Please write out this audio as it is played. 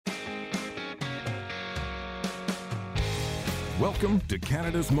Welcome to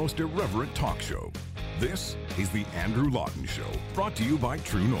Canada's most irreverent talk show. This is The Andrew Lawton Show, brought to you by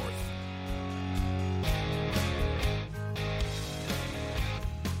True North.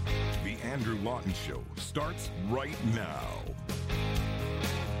 The Andrew Lawton Show starts right now.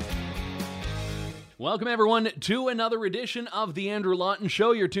 Welcome, everyone, to another edition of The Andrew Lawton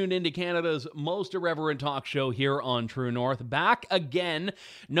Show. You're tuned into Canada's most irreverent talk show here on True North. Back again.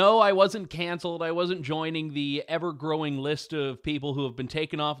 No, I wasn't canceled. I wasn't joining the ever-growing list of people who have been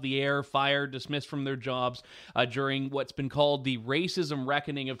taken off the air, fired, dismissed from their jobs during what's been called the racism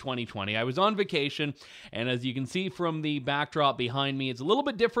reckoning of 2020. I was on vacation, and as you can see from the backdrop behind me, it's a little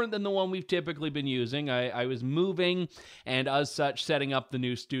bit different than the one we've typically been using. I was moving, and as such, setting up the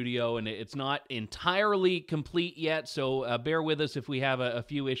new studio, and it's not entirely complete yet, so bear with us if we have a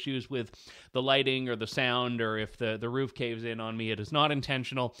few issues with the lighting or the sound, or if the roof caves in on me. It is not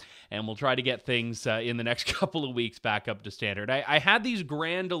intentional, and we'll try to get things in the next couple of weeks back up to standard. I had these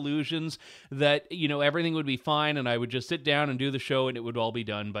grand illusions that, everything would be fine, and I would just sit down and do the show, and it would all be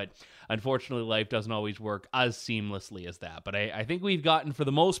done, but unfortunately, life doesn't always work as seamlessly as that. But I think we've gotten, for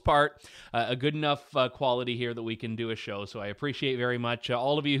the most part, a good enough quality here that we can do a show, so I appreciate very much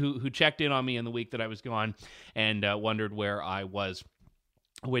all of you who checked in on me in the week that I was gone and wondered where I was,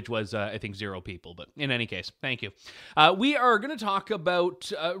 which was, I think, 0 people. But in any case, thank you. We are going to talk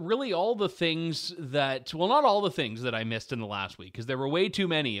about really all the things that, well, not all the things that I missed in the last week, because there were way too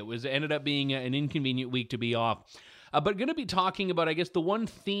many. It ended up being an inconvenient week to be off. But going to be talking about, I guess, the one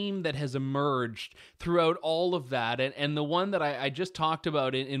theme that has emerged throughout all of that, and the one that I just talked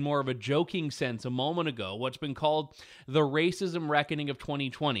about in more of a joking sense a moment ago, what's been called the racism reckoning of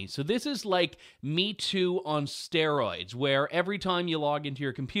 2020. So this is like Me Too on steroids, where every time you log into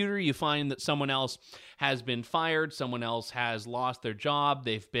your computer, you find that someone else has been fired, someone else has lost their job,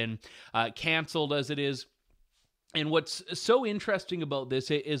 they've been canceled as it is. And what's so interesting about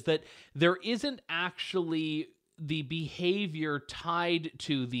this is that there isn't actually the behavior tied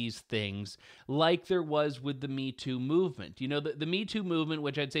to these things like there was with the Me Too movement. The Me Too movement,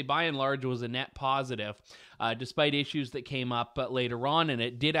 which I'd say by and large was a net positive, despite issues that came up later on, and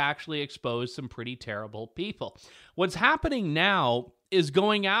it did actually expose some pretty terrible people. What's happening now is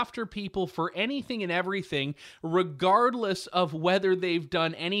going after people for anything and everything, regardless of whether they've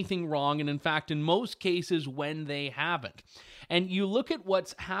done anything wrong, and in fact, in most cases, when they haven't. And you look at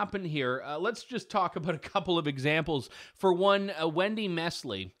what's happened here. Let's just talk about a couple of examples. For one, Wendy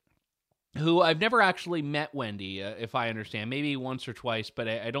Mesley, who I've never actually met Wendy, if I understand, maybe once or twice, but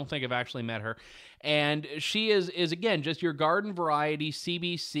I don't think I've actually met her. And she is again, just your garden variety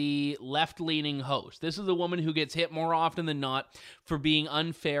CBC left-leaning host. This is a woman who gets hit more often than not for being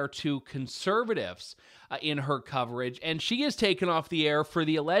unfair to conservatives in her coverage. And she is taken off the air for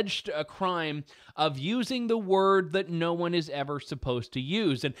the alleged crime of using the word that no one is ever supposed to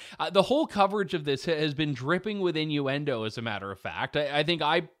use. And the whole coverage of this has been dripping with innuendo, as a matter of fact. I think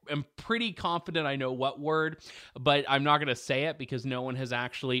I am pretty confident I know what word, but I'm not going to say it because no one has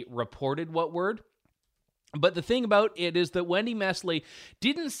actually reported what word. But the thing about it is that Wendy Mesley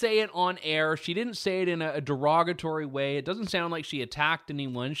didn't say it on air. She didn't say it in a derogatory way. It doesn't sound like she attacked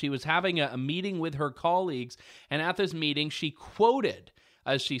anyone. She was having a meeting with her colleagues, and at this meeting, she quoted,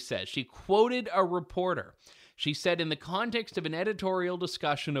 as she says, she quoted a reporter. She said, in the context of an editorial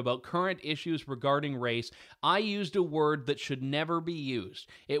discussion about current issues regarding race, I used a word that should never be used.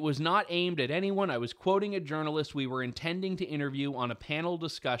 It was not aimed at anyone. I was quoting a journalist we were intending to interview on a panel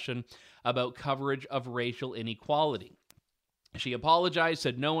discussion about coverage of racial inequality. She apologized,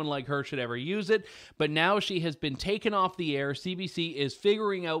 said no one like her should ever use it, but now she has been taken off the air. CBC is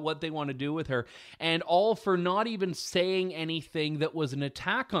figuring out what they want to do with her, and all for not even saying anything that was an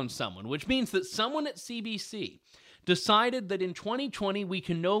attack on someone, which means that someone at CBC decided that in 2020 we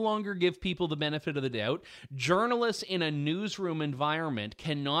can no longer give people the benefit of the doubt. Journalists in a newsroom environment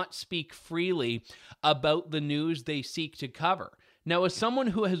cannot speak freely about the news they seek to cover. Now, as someone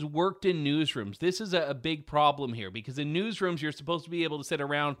who has worked in newsrooms, this is a big problem here, because in newsrooms, you're supposed to be able to sit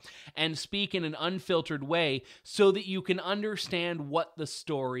around and speak in an unfiltered way so that you can understand what the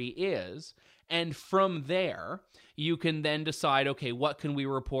story is. And from there, you can then decide, okay, what can we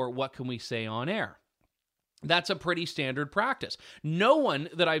report? What can we say on air? That's a pretty standard practice. No one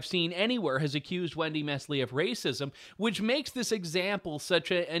that I've seen anywhere has accused Wendy Mesley of racism, which makes this example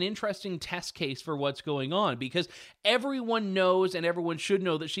such an interesting test case for what's going on, because everyone knows and everyone should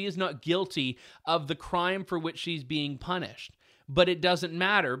know that she is not guilty of the crime for which she's being punished. But it doesn't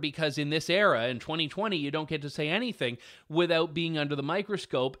matter because in this era, in 2020, you don't get to say anything without being under the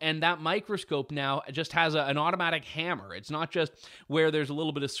microscope. And that microscope now just has an automatic hammer. It's not just where there's a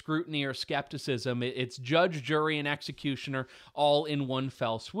little bit of scrutiny or skepticism. It's judge, jury, and executioner all in one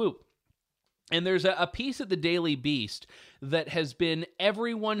fell swoop. And there's a piece at the Daily Beast that has been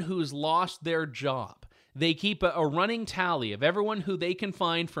everyone who's lost their job. They keep a running tally of everyone who they can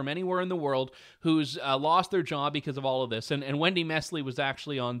find from anywhere in the world who's lost their job because of all of this. And Wendy Mesley was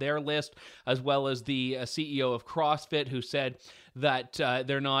actually on their list, as well as the CEO of CrossFit, who said that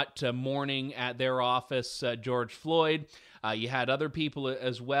they're not mourning at their office George Floyd. You had other people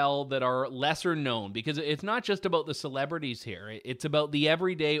as well that are lesser known, because it's not just about the celebrities here. It's about the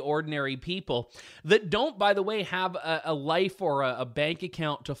everyday, ordinary people that don't, by the way, have a life or a bank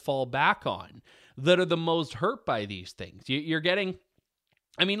account to fall back on, that are the most hurt by these things. You're getting...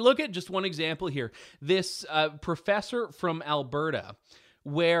 I mean, look at just one example here. This professor from Alberta,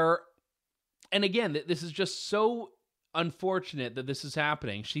 where... And again, this is just so unfortunate that this is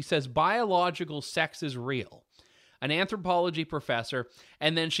happening. She says biological sex is real. An anthropology professor,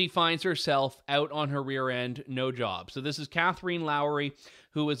 and then she finds herself out on her rear end, no job. So this is Catherine Lowry,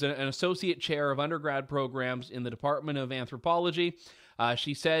 who is an associate chair of undergrad programs in the Department of Anthropology.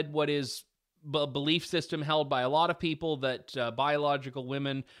 She said what is a belief system held by a lot of people, that biological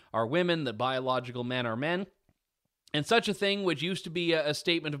women are women, that biological men are men. And such a thing, which used to be a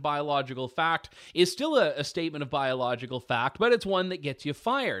statement of biological fact, is still a statement of biological fact, but it's one that gets you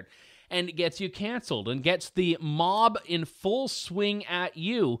fired and gets you canceled and gets the mob in full swing at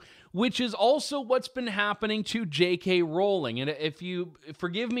you, which is also what's been happening to J.K. Rowling. And if you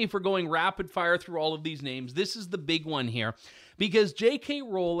forgive me for going rapid fire through all of these names, this is the big one here, because J.K.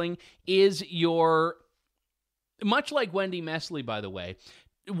 Rowling is your, much like Wendy Mesley, by the way,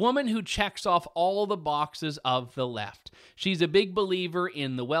 woman who checks off all the boxes of the left. She's a big believer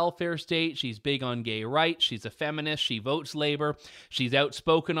in the welfare state. She's big on gay rights. She's a feminist. She votes labor. She's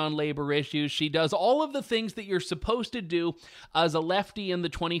outspoken on labor issues. She does all of the things that you're supposed to do as a lefty in the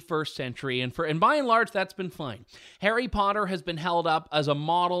 21st century. And by and large, that's been fine. Harry Potter has been held up as a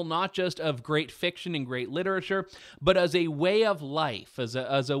model, not just of great fiction and great literature, but as a way of life, as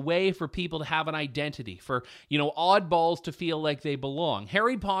a way for people to have an identity, for, oddballs to feel like they belong.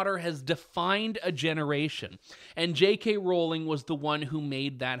 Harry Potter has defined a generation, and J.K. Rowling was the one who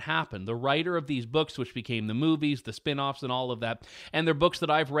made that happen. The writer of these books, which became the movies, the spin-offs, and all of that, and they're books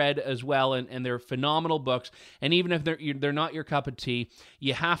that I've read as well, and they're phenomenal books, and even if they're not your cup of tea,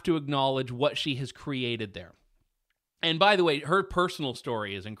 you have to acknowledge what she has created there. And by the way, her personal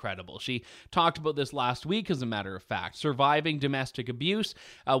story is incredible. She talked about this last week, as a matter of fact, surviving domestic abuse.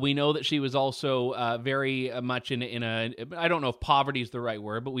 We know that she was also very much in a, I don't know if poverty is the right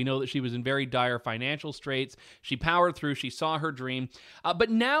word, but we know that she was in very dire financial straits. She powered through. She saw her dream.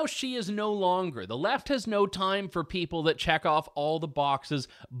 But now she is no longer. The left has no time for people that check off all the boxes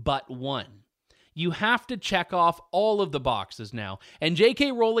but one. You have to check off all of the boxes now. And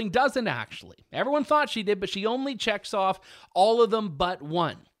J.K. Rowling doesn't actually. Everyone thought she did, but she only checks off all of them but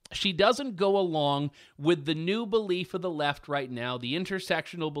one. She doesn't go along with the new belief of the left right now, the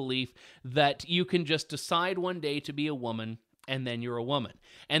intersectional belief that you can just decide one day to be a woman and then you're a woman.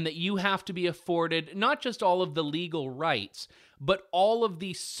 And that you have to be afforded not just all of the legal rights, but all of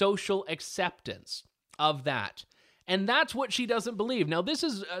the social acceptance of that. And that's what she doesn't believe. Now, this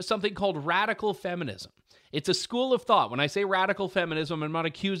is something called radical feminism. It's a school of thought. When I say radical feminism, I'm not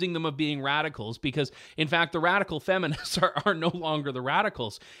accusing them of being radicals, because, in fact, the radical feminists are no longer the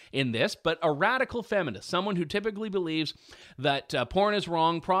radicals in this, but a radical feminist, someone who typically believes that porn is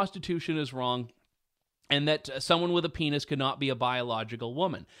wrong, prostitution is wrong, and that someone with a penis could not be a biological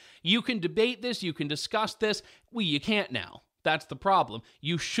woman. You can debate this, you can discuss this. Well, you can't now. That's the problem.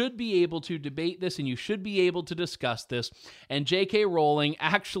 You should be able to debate this, and you should be able to discuss this. And J.K. Rowling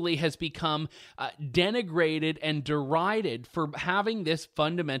actually has become denigrated and derided for having this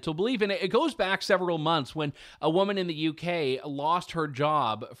fundamental belief. And it goes back several months when a woman in the UK lost her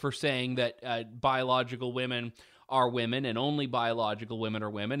job for saying that biological women are women and only biological women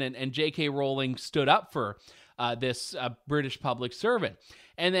are women. And J.K. Rowling stood up for this British public servant.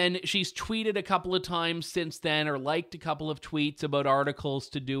 And then she's tweeted a couple of times since then, or liked a couple of tweets about articles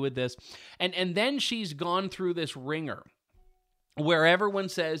to do with this. And then she's gone through this ringer where everyone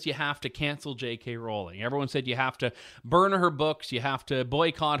says you have to cancel J.K. Rowling. Everyone said you have to burn her books, you have to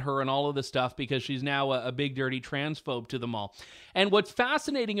boycott her and all of this stuff because she's now a big dirty transphobe to them all. And what's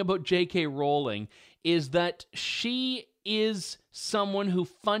fascinating about J.K. Rowling is that she is someone who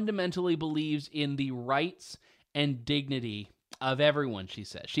fundamentally believes in the rights and dignity of everyone, she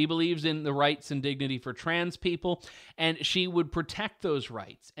says. She believes in the rights and dignity for trans people, and she would protect those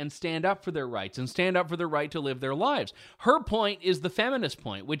rights and stand up for their rights and stand up for their right to live their lives. Her point is the feminist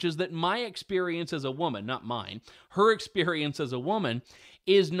point, which is that my experience as a woman, not mine, her experience as a woman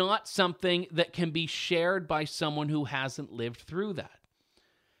is not something that can be shared by someone who hasn't lived through that.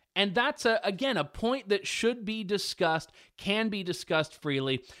 And that's, again, a point that should be discussed, can be discussed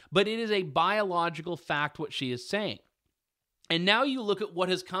freely, but it is a biological fact what she is saying. And now you look at what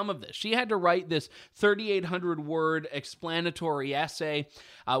has come of this. She had to write this 3,800-word explanatory essay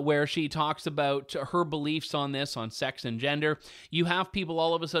where she talks about her beliefs on this, on sex and gender. You have people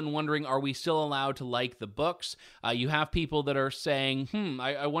all of a sudden wondering, are we still allowed to like the books? You have people that are saying,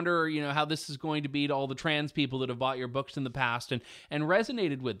 I wonder, how this is going to be to all the trans people that have bought your books in the past and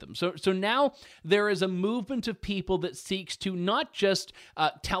resonated with them. So now there is a movement of people that seeks to not just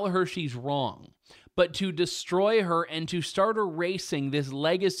tell her she's wrong, but to destroy her and to start erasing this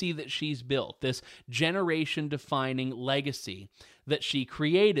legacy that she's built, this generation-defining legacy that she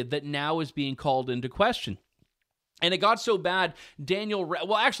created that now is being called into question. And it got so bad,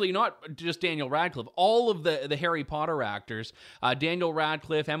 actually not just Daniel Radcliffe, all of the Harry Potter actors, Daniel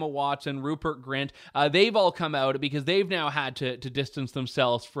Radcliffe, Emma Watson, Rupert Grint, they've all come out because they've now had to distance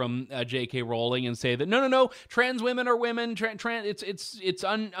themselves from J.K. Rowling and say that no, trans women are women, it's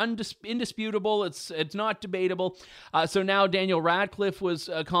indisputable, it's not debatable. So now Daniel Radcliffe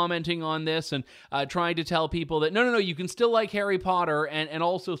was commenting on this and trying to tell people that no, you can still like Harry Potter and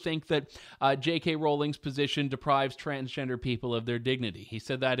also think that J.K. Rowling's position deprives transgender people of their dignity. He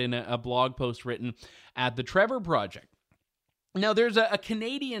said that in a blog post written at the Trevor Project. Now, there's a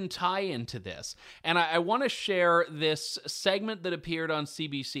Canadian tie-in to this, and I want to share this segment that appeared on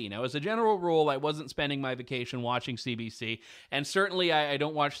CBC. Now, as a general rule, I wasn't spending my vacation watching CBC, and certainly I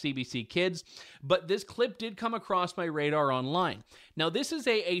don't watch CBC Kids, but this clip did come across my radar online. Now, this is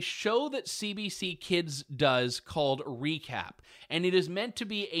a show that CBC Kids does called Recap, and it is meant to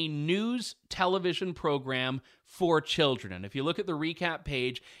be a news television program for children. And if you look at the Recap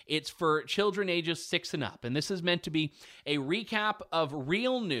page, it's for children ages 6 and up. And this is meant to be a recap of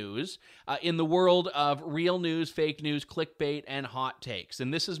real news in the world of real news, fake news, clickbait, and hot takes.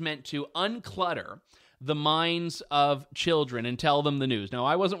 And this is meant to unclutter the minds of children and tell them the news. Now,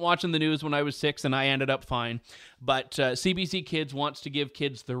 I wasn't watching the news when I was 6 and I ended up fine, but CBC Kids wants to give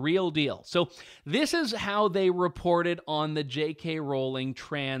kids the real deal. So this is how they reported on the J.K. Rowling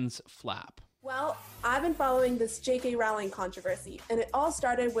trans flap. Well, I've been following this J.K. Rowling controversy, and it all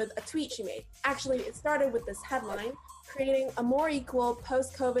started with a tweet she made. Actually, it started with this headline, creating a more equal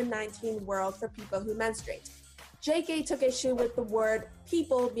post-COVID-19 world for people who menstruate. J.K. took issue with the word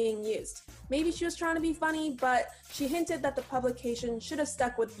people being used. Maybe she was trying to be funny, but she hinted that the publication should have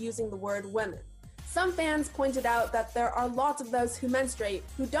stuck with using the word women. Some fans pointed out that there are lots of those who menstruate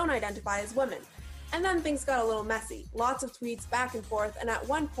who don't identify as women. And then things got a little messy. Lots of tweets back and forth, and at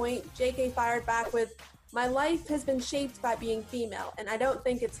one point, JK fired back with, "My life has been shaped by being female, and I don't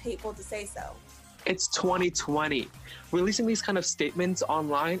think it's hateful to say so." It's 2020. Releasing these kind of statements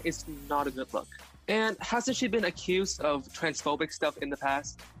online is not a good look. And hasn't she been accused of transphobic stuff in the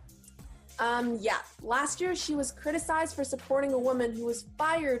past? Yeah. Last year, she was criticized for supporting a woman who was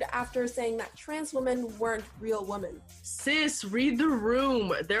fired after saying that trans women weren't real women. Sis, read the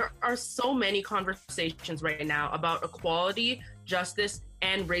room. There are so many conversations right now about equality, justice,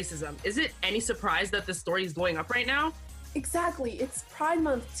 and racism. Is it any surprise that this story is blowing up right now? Exactly. It's Pride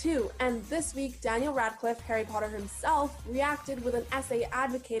Month too, and this week, Daniel Radcliffe, Harry Potter himself, reacted with an essay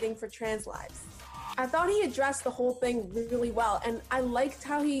advocating for trans lives. I thought he addressed the whole thing really well, and I liked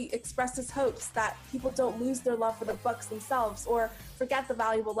how he expressed his hopes that people don't lose their love for the books themselves or forget the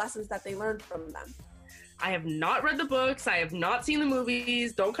valuable lessons that they learned from them. I have not read the books. I have not seen the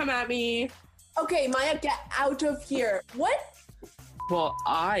movies. Don't come at me. Okay, Maya, get out of here. What? Well,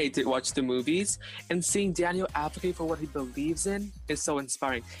 I did watch the movies, and seeing Daniel advocate for what he believes in is so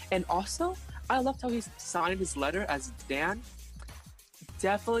inspiring. And also, I loved how he signed his letter as Dan.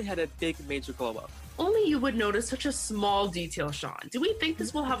 Definitely had a big major glow up. Only you would notice such a small detail, Sean. Do we think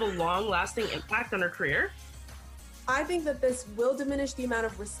this will have a long-lasting impact on her career? I think that this will diminish the amount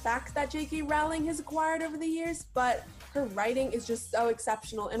of respect that J.K. Rowling has acquired over the years, but her writing is just so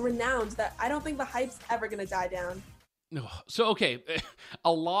exceptional and renowned that I don't think the hype's ever going to die down. So, okay,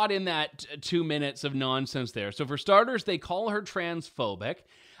 a lot in that 2 minutes of nonsense there. So for starters, they call her transphobic.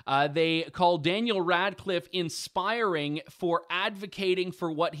 They call Daniel Radcliffe inspiring for advocating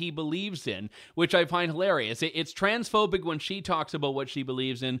for what he believes in, which I find hilarious. It's transphobic when she talks about what she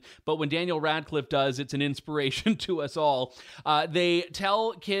believes in, but when Daniel Radcliffe does, it's an inspiration to us all. They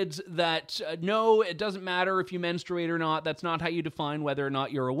tell kids that no, it doesn't matter if you menstruate or not. That's not how you define whether or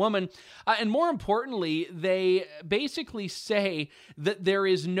not you're a woman. And more importantly, they basically say that there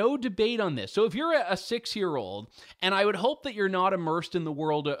is no debate on this. So if you're a 6-year-old, and I would hope that you're not immersed in the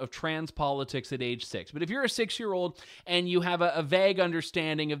world of trans politics at age 6, but if you're a 6-year-old and you have a vague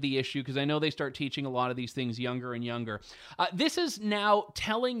understanding of the issue, because I know they start teaching a lot of these things younger and younger, this is now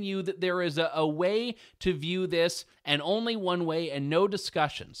telling you that there is a way to view this, and only one way, and no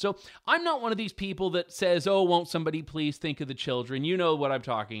discussion. So I'm not one of these people that says, oh, won't somebody please think of the children? You know what I'm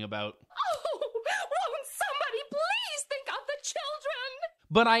talking about. Oh, won't somebody please think of the children?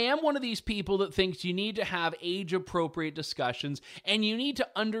 But I am one of these people that thinks you need to have age-appropriate discussions, and you need to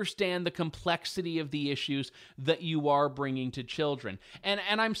understand the complexity of the issues that you are bringing to children. And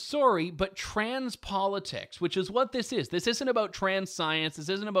I'm sorry, but trans politics, which is what this isn't about trans science, this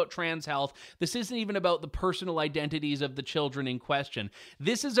isn't about trans health, this isn't even about the personal identities of the children in question.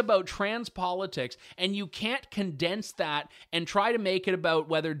 This is about trans politics, and you can't condense that and try to make it about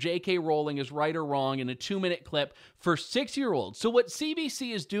whether J.K. Rowling is right or wrong in a 2-minute clip for 6-year-olds. So what CBC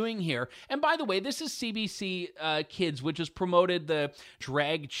is doing here, and by the way, this is CBC Kids, which has promoted the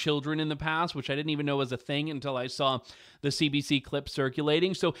drag children in the past, which I didn't even know was a thing until I saw the CBC clip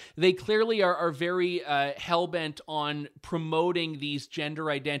circulating. So they clearly are very hell-bent on promoting these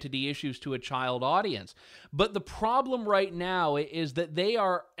gender identity issues to a child audience. But the problem right now is that they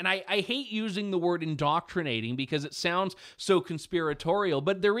are, and I hate using the word indoctrinating because it sounds so conspiratorial,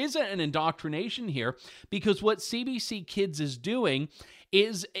 but there is an indoctrination here, because what CBC Kids is doing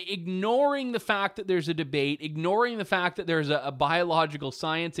is ignoring the fact that there's a debate, ignoring the fact that there's a biological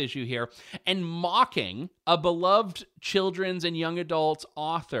science issue here, and mocking a beloved children's and young adults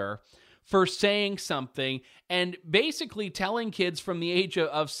author for saying something, and basically telling kids from the age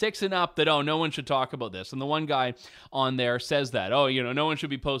of 6 and up that, oh, no one should talk about this. And the one guy on there says that, oh, no one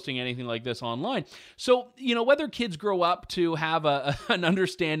should be posting anything like this online. So, whether kids grow up to have an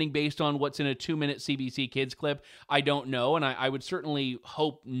understanding based on what's in a 2-minute CBC Kids clip, I don't know. And I would certainly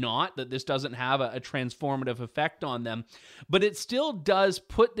hope not, that this doesn't have a transformative effect on them. But it still does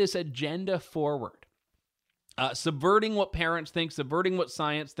put this agenda forward. Subverting what parents think, subverting what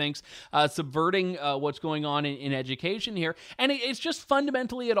science thinks, subverting what's going on in education here. And it's just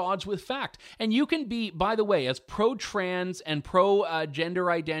fundamentally at odds with fact. And you can be, by the way, as pro-trans and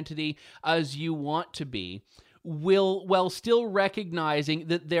pro-gender identity as you want to be, while still recognizing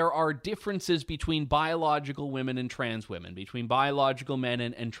that there are differences between biological women and trans women, between biological men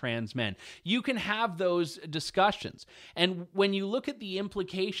and trans men. You can have those discussions. And when you look at the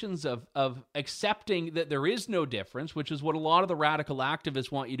implications of accepting that there is no difference, which is what a lot of the radical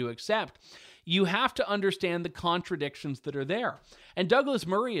activists want you to accept, you have to understand the contradictions that are there. And Douglas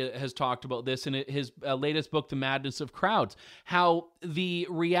Murray has talked about this in his latest book, The Madness of Crowds, how the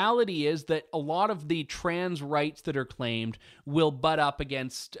reality is that a lot of the trans rights that are claimed will butt up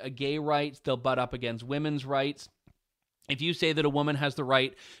against gay rights, they'll butt up against women's rights. If you say that a woman has the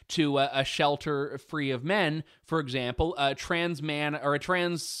right to a shelter free of men, for example, a trans man or a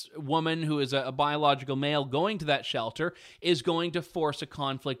trans woman who is a biological male going to that shelter is going to force a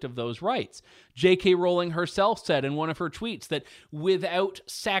conflict of those rights. J.K. Rowling herself said in one of her tweets that without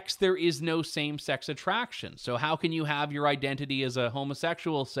sex, there is no same-sex attraction. So how can you have your identity as a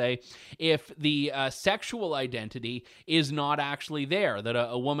homosexual, say, if the sexual identity is not actually there, that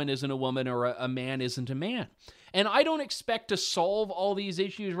a woman isn't a woman or a man isn't a man? And I don't expect to solve all these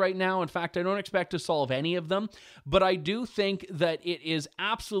issues right now. In fact, I don't expect to solve any of them. But I do think that it is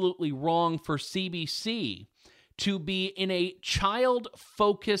absolutely wrong for CBC to be in a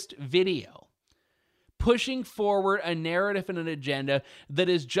child-focused video pushing forward a narrative and an agenda that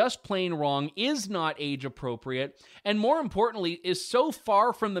is just plain wrong, is not age appropriate, and more importantly, is so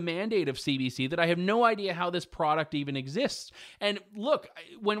far from the mandate of CBC that I have no idea how this product even exists. And look,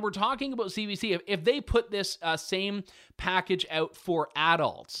 when we're talking about CBC, if they put this same package out for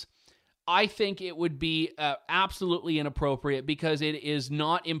adults, I think it would be absolutely inappropriate because it is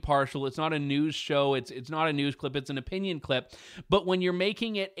not impartial. It's not a news show. It's not a news clip. It's an opinion clip. But when you're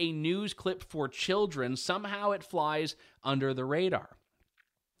making it a news clip for children, somehow it flies under the radar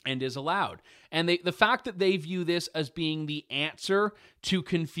and is allowed. And the fact that they view this as being the answer to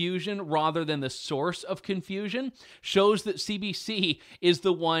confusion rather than the source of confusion shows that CBC is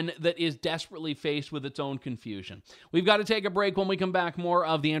the one that is desperately faced with its own confusion. We've got to take a break. When we come back, more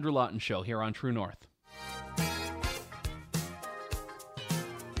of The Andrew Lawton Show here on True North.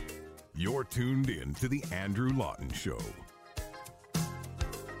 You're tuned in to The Andrew Lawton Show.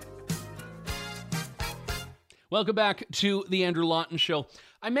 Welcome back to The Andrew Lawton Show.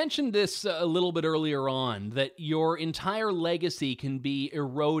 I mentioned this a little bit earlier on, that your entire legacy can be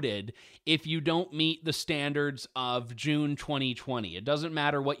eroded if you don't meet the standards of June 2020. It doesn't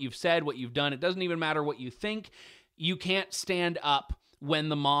matter what you've said, what you've done. It doesn't even matter what you think. You can't stand up when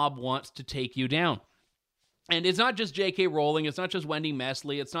the mob wants to take you down. And it's not just J.K. Rowling, it's not just Wendy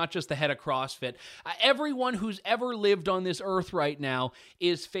Mesley, it's not just the head of CrossFit. Everyone who's ever lived on this earth right now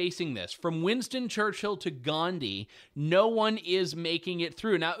is facing this. From Winston Churchill to Gandhi, no one is making it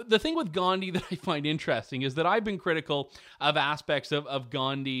through. Now, the thing with Gandhi that I find interesting is that I've been critical of aspects of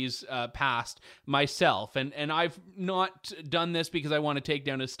Gandhi's past myself, and I've not done this because I want to take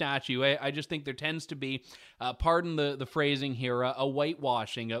down his statue. I just think there tends to be, pardon the phrasing here, a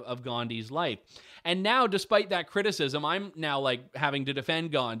whitewashing of Gandhi's life. And now, despite that criticism, I'm now like having to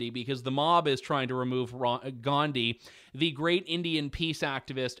defend Gandhi because the mob is trying to remove Gandhi, the great Indian peace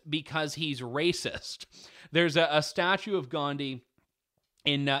activist, because he's racist. There's a statue of Gandhi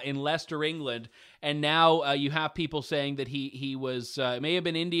in Leicester, England, and now you have people saying that he was may have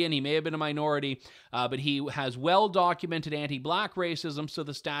been Indian, he may have been a minority, but he has well-documented anti-black racism, so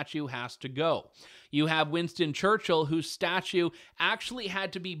the statue has to go. You have Winston Churchill, whose statue actually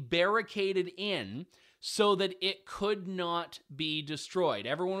had to be barricaded in so that it could not be destroyed.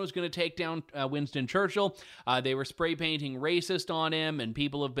 Everyone was going to take down Winston Churchill. They were spray painting racist on him, and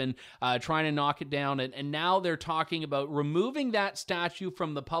people have been trying to knock it down. And now they're talking about removing that statue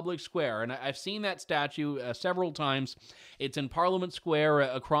from the public square. And I've seen that statue several times. It's in Parliament Square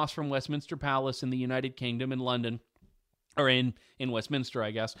across from Westminster Palace in the United Kingdom in London. Or in Westminster,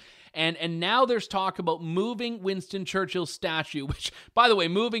 I guess. And now there's talk about moving Winston Churchill's statue, which, by the way,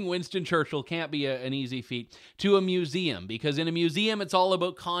 moving Winston Churchill can't be an easy feat, to a museum, because in a museum, it's all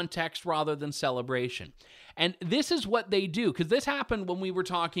about context rather than celebration. And this is what they do, because this happened when we were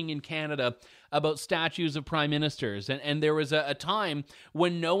talking in Canada about statues of prime ministers, and there was a time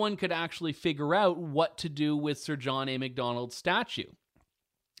when no one could actually figure out what to do with Sir John A. Macdonald's statue.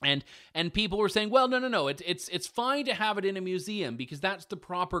 And people were saying, well, no, it's fine to have it in a museum because that's the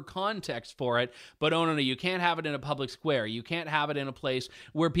proper context for it. But no, you can't have it in a public square. You can't have it in a place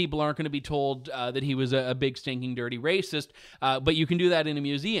where people aren't going to be told that he was a big, stinking, dirty racist. But you can do that in a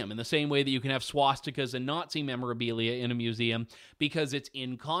museum in the same way that you can have swastikas and Nazi memorabilia in a museum because it's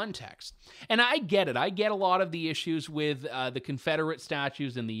in context. And I get it. I get a lot of the issues with the Confederate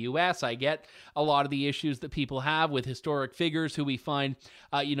statues in the U.S. I get a lot of the issues that people have with historic figures who we find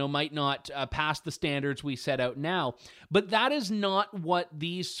might not pass the standards we set out now. But that is not what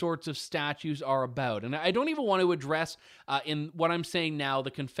these sorts of statues are about. And I don't even want to address, in what I'm saying now, the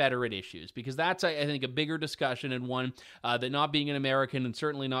Confederate issues, because that's, I think, a bigger discussion, and one that, not being an American and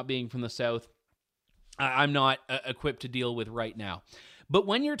certainly not being from the South, I'm not equipped to deal with right now. But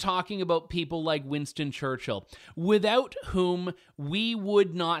when you're talking about people like Winston Churchill, without whom we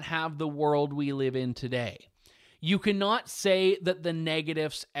would not have the world we live in today, you cannot say that the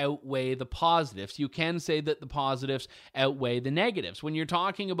negatives outweigh the positives. You can say that the positives outweigh the negatives. When you're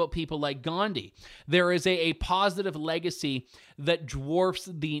talking about people like Gandhi, there is a positive legacy that dwarfs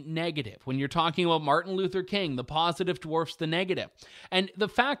the negative. When you're talking about Martin Luther King, the positive dwarfs the negative. And the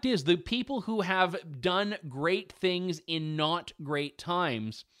fact is, the people who have done great things in not great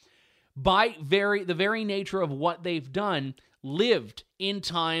times, by the very nature of what they've done, lived in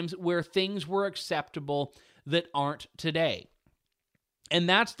times where things were acceptable that aren't today. And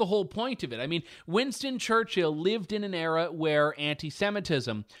that's the whole point of it. I mean, Winston Churchill lived in an era where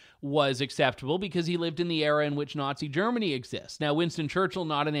anti-Semitism was acceptable because he lived in the era in which Nazi Germany exists. Now, Winston Churchill,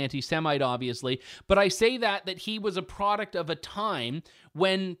 not an anti-Semite, obviously, but I say that he was a product of a time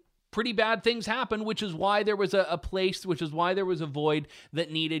when pretty bad things happened, which is why there was a place, which is why there was a void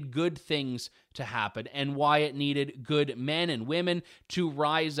that needed good things to happen, and why it needed good men and women to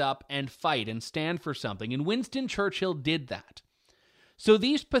rise up and fight and stand for something. And Winston Churchill did that. So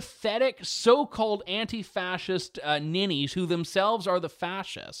these pathetic so-called anti-fascist ninnies, who themselves are the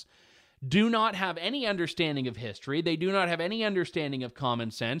fascists, do not have any understanding of history. They do not have any understanding of common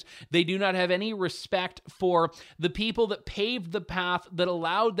sense. They do not have any respect for the people that paved the path that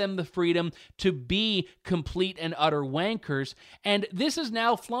allowed them the freedom to be complete and utter wankers. And this is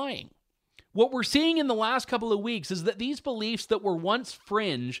now flying. What we're seeing in the last couple of weeks is that these beliefs that were once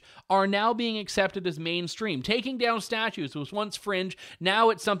fringe are now being accepted as mainstream. Taking down statues was once fringe. Now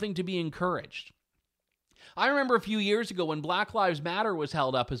it's something to be encouraged. I remember a few years ago when Black Lives Matter was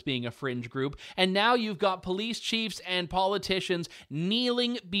held up as being a fringe group, and now you've got police chiefs and politicians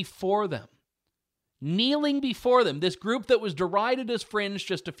kneeling before them. kneeling before them. This group that was derided as fringe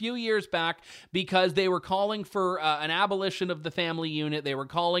just a few years back because they were calling for an abolition of the family unit. They were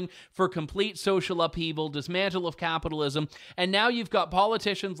calling for complete social upheaval, dismantle of capitalism. And now you've got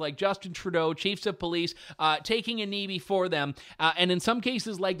politicians like Justin Trudeau, chiefs of police, taking a knee before them, and in some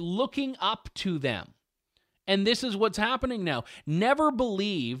cases, like looking up to them. And this is what's happening now. Never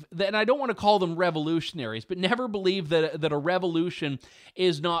believe that, and I don't want to call them revolutionaries, but never believe that a revolution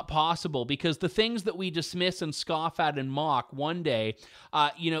is not possible, because the things that we dismiss and scoff at and mock one day,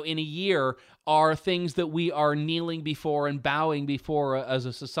 in a year, are things that we are kneeling before and bowing before as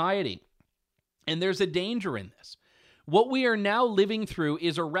a society. And there's a danger in this. What we are now living through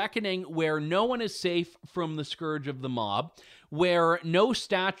is a reckoning where no one is safe from the scourge of the mob, where no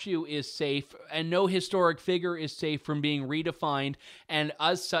statue is safe and no historic figure is safe from being redefined and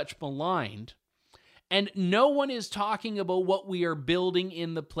as such maligned. And no one is talking about what we are building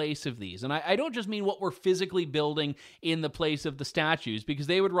in the place of these. And I don't just mean what we're physically building in the place of the statues, because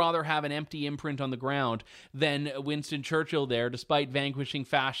they would rather have an empty imprint on the ground than Winston Churchill there, despite vanquishing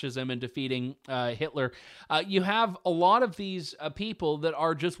fascism and defeating Hitler. You have a lot of these people that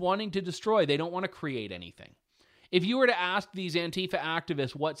are just wanting to destroy. They don't want to create anything. If you were to ask these Antifa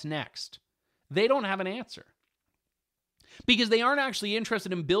activists what's next, they don't have an answer. Because they aren't actually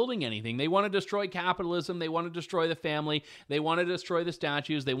interested in building anything. They want to destroy capitalism. They want to destroy the family. They want to destroy the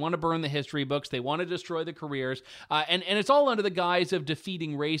statues. They want to burn the history books. They want to destroy the careers. And it's all under the guise of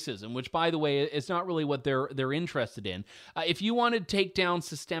defeating racism, which, by the way, is not really what they're interested in. If you want to take down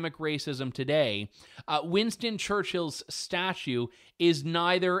systemic racism today, Winston Churchill's statue is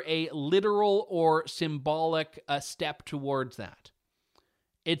neither a literal or symbolic step towards that.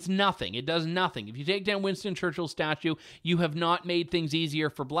 It's nothing. It does nothing. If you take down Winston Churchill's statue, you have not made things easier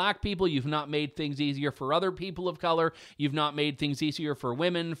for black people. You've not made things easier for other people of color. You've not made things easier for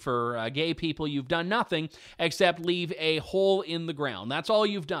women, for gay people. You've done nothing except leave a hole in the ground. That's all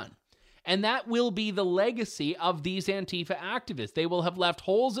you've done. And that will be the legacy of these Antifa activists. They will have left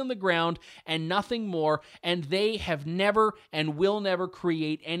holes in the ground and nothing more, and they have never and will never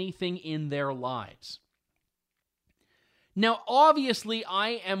create anything in their lives. Now, obviously,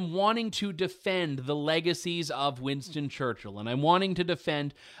 I am wanting to defend the legacies of Winston Churchill, and I'm wanting to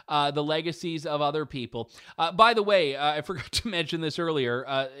defend the legacies of other people. By the way, I forgot to mention this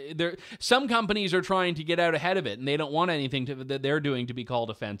earlier. Some companies are trying to get out ahead of it, and they don't want anything that they're doing to be called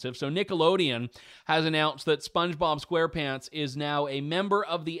offensive. So Nickelodeon has announced that SpongeBob SquarePants is now a member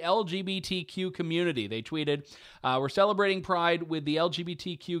of the LGBTQ community. They tweeted, "We're celebrating Pride with the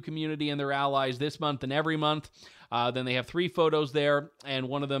LGBTQ community and their allies this month and every month." Then they have 3 photos there, and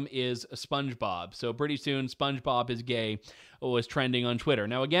one of them is SpongeBob. So pretty soon, SpongeBob is gay was trending on Twitter.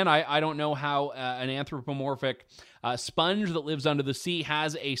 Now, again, I don't know how an anthropomorphic sponge that lives under the sea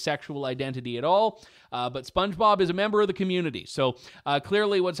has a sexual identity at all, but SpongeBob is a member of the community. So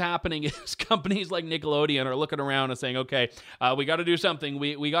clearly what's happening is companies like Nickelodeon are looking around and saying, okay, we got to do something.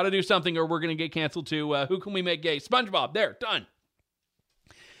 We got to do something or we're going to get canceled too. Who can we make gay? SpongeBob. There, done.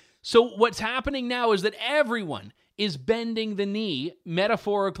 So what's happening now is that everyone is bending the knee,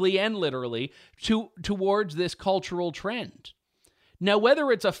 metaphorically and literally, towards this cultural trend. Now,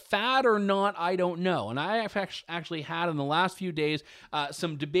 whether it's a fad or not, I don't know. And I have actually had in the last few days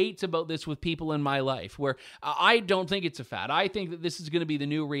some debates about this with people in my life where I don't think it's a fad. I think that this is going to be the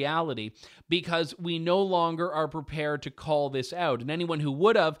new reality because we no longer are prepared to call this out. And anyone who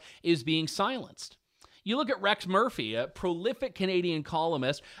would have is being silenced. You look at Rex Murphy, a prolific Canadian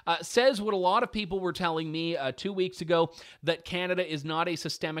columnist, says what a lot of people were telling me 2 weeks ago, that Canada is not a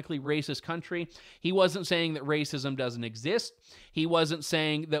systemically racist country. He wasn't saying that racism doesn't exist. He wasn't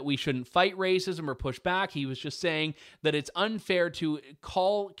saying that we shouldn't fight racism or push back. He was just saying that it's unfair to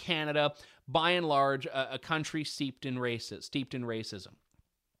call Canada, by and large, a country steeped in racism.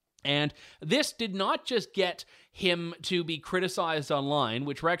 And this did not just get him to be criticized online,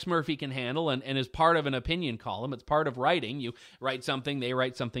 which Rex Murphy can handle and is part of an opinion column. It's part of writing. You write something, they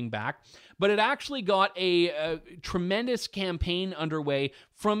write something back. But it actually got a tremendous campaign underway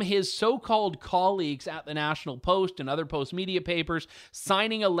from his so-called colleagues at the National Post and other Post media papers,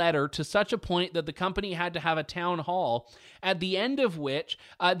 signing a letter to such a point that the company had to have a town hall, at the end of which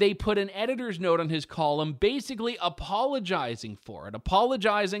they put an editor's note on his column basically apologizing for it,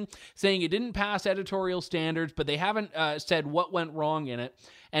 saying it didn't pass editorial standards, but they haven't said what went wrong in it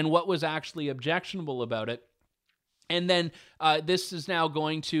and what was actually objectionable about it. And then this is now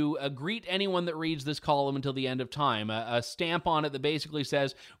going to greet anyone that reads this column until the end of time. A stamp on it that basically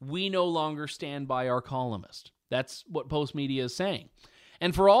says, we no longer stand by our columnist. That's what Post Media is saying.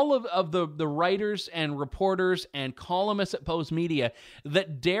 And for all of the writers and reporters and columnists at Post Media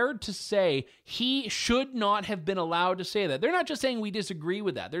that dared to say he should not have been allowed to say that, they're not just saying we disagree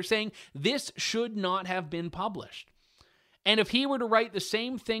with that. They're saying this should not have been published. And if he were to write the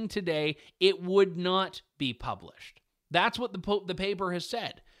same thing today, it would not be published. That's what the paper has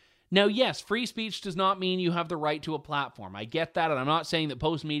said. Now, yes, free speech does not mean you have the right to a platform. I get that, and I'm not saying that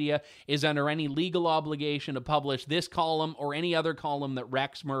Post Media is under any legal obligation to publish this column or any other column that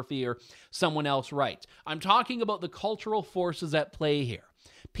Rex Murphy or someone else writes. I'm talking about the cultural forces at play here.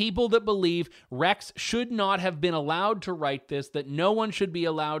 People that believe Rex should not have been allowed to write this, that no one should be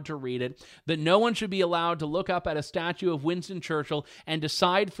allowed to read it, that no one should be allowed to look up at a statue of Winston Churchill and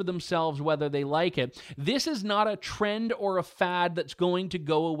decide for themselves whether they like it. This is not a trend or a fad that's going to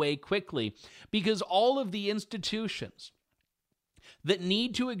go away quickly, because all of the institutions that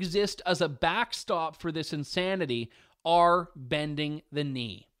need to exist as a backstop for this insanity are bending the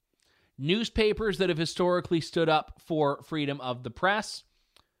knee. Newspapers that have historically stood up for freedom of the press,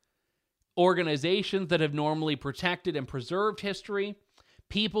 organizations that have normally protected and preserved history,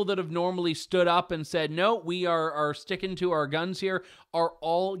 people that have normally stood up and said, no, we are sticking to our guns here, are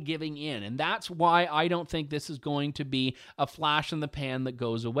all giving in. And that's why I don't think this is going to be a flash in the pan that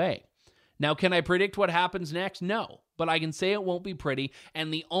goes away. Now, can I predict what happens next? No, but I can say it won't be pretty.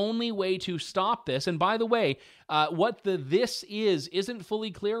 And the only way to stop this, and by the way, what this isn't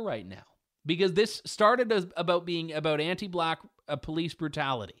fully clear right now, because this started as about being about anti-Black police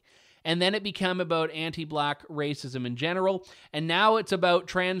brutality. And then it became about anti-Black racism in general. And now it's about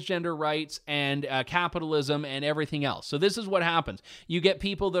transgender rights and capitalism and everything else. So this is what happens. You get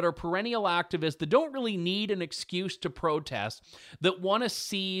people that are perennial activists that don't really need an excuse to protest, that want to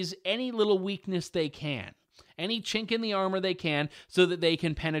seize any little weakness they can, any chink in the armor they can, so that they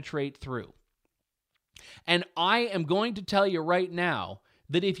can penetrate through. And I am going to tell you right now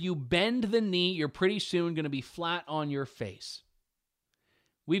that if you bend the knee, you're pretty soon going to be flat on your face.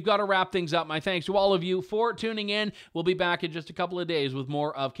 We've got to wrap things up. My thanks to all of you for tuning in. We'll be back in just a couple of days with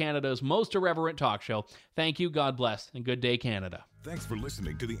more of Canada's most irreverent talk show. Thank you, God bless, and good day, Canada. Thanks for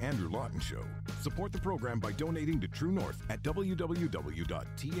listening to The Andrew Lawton Show. Support the program by donating to True North at www.tnc.news.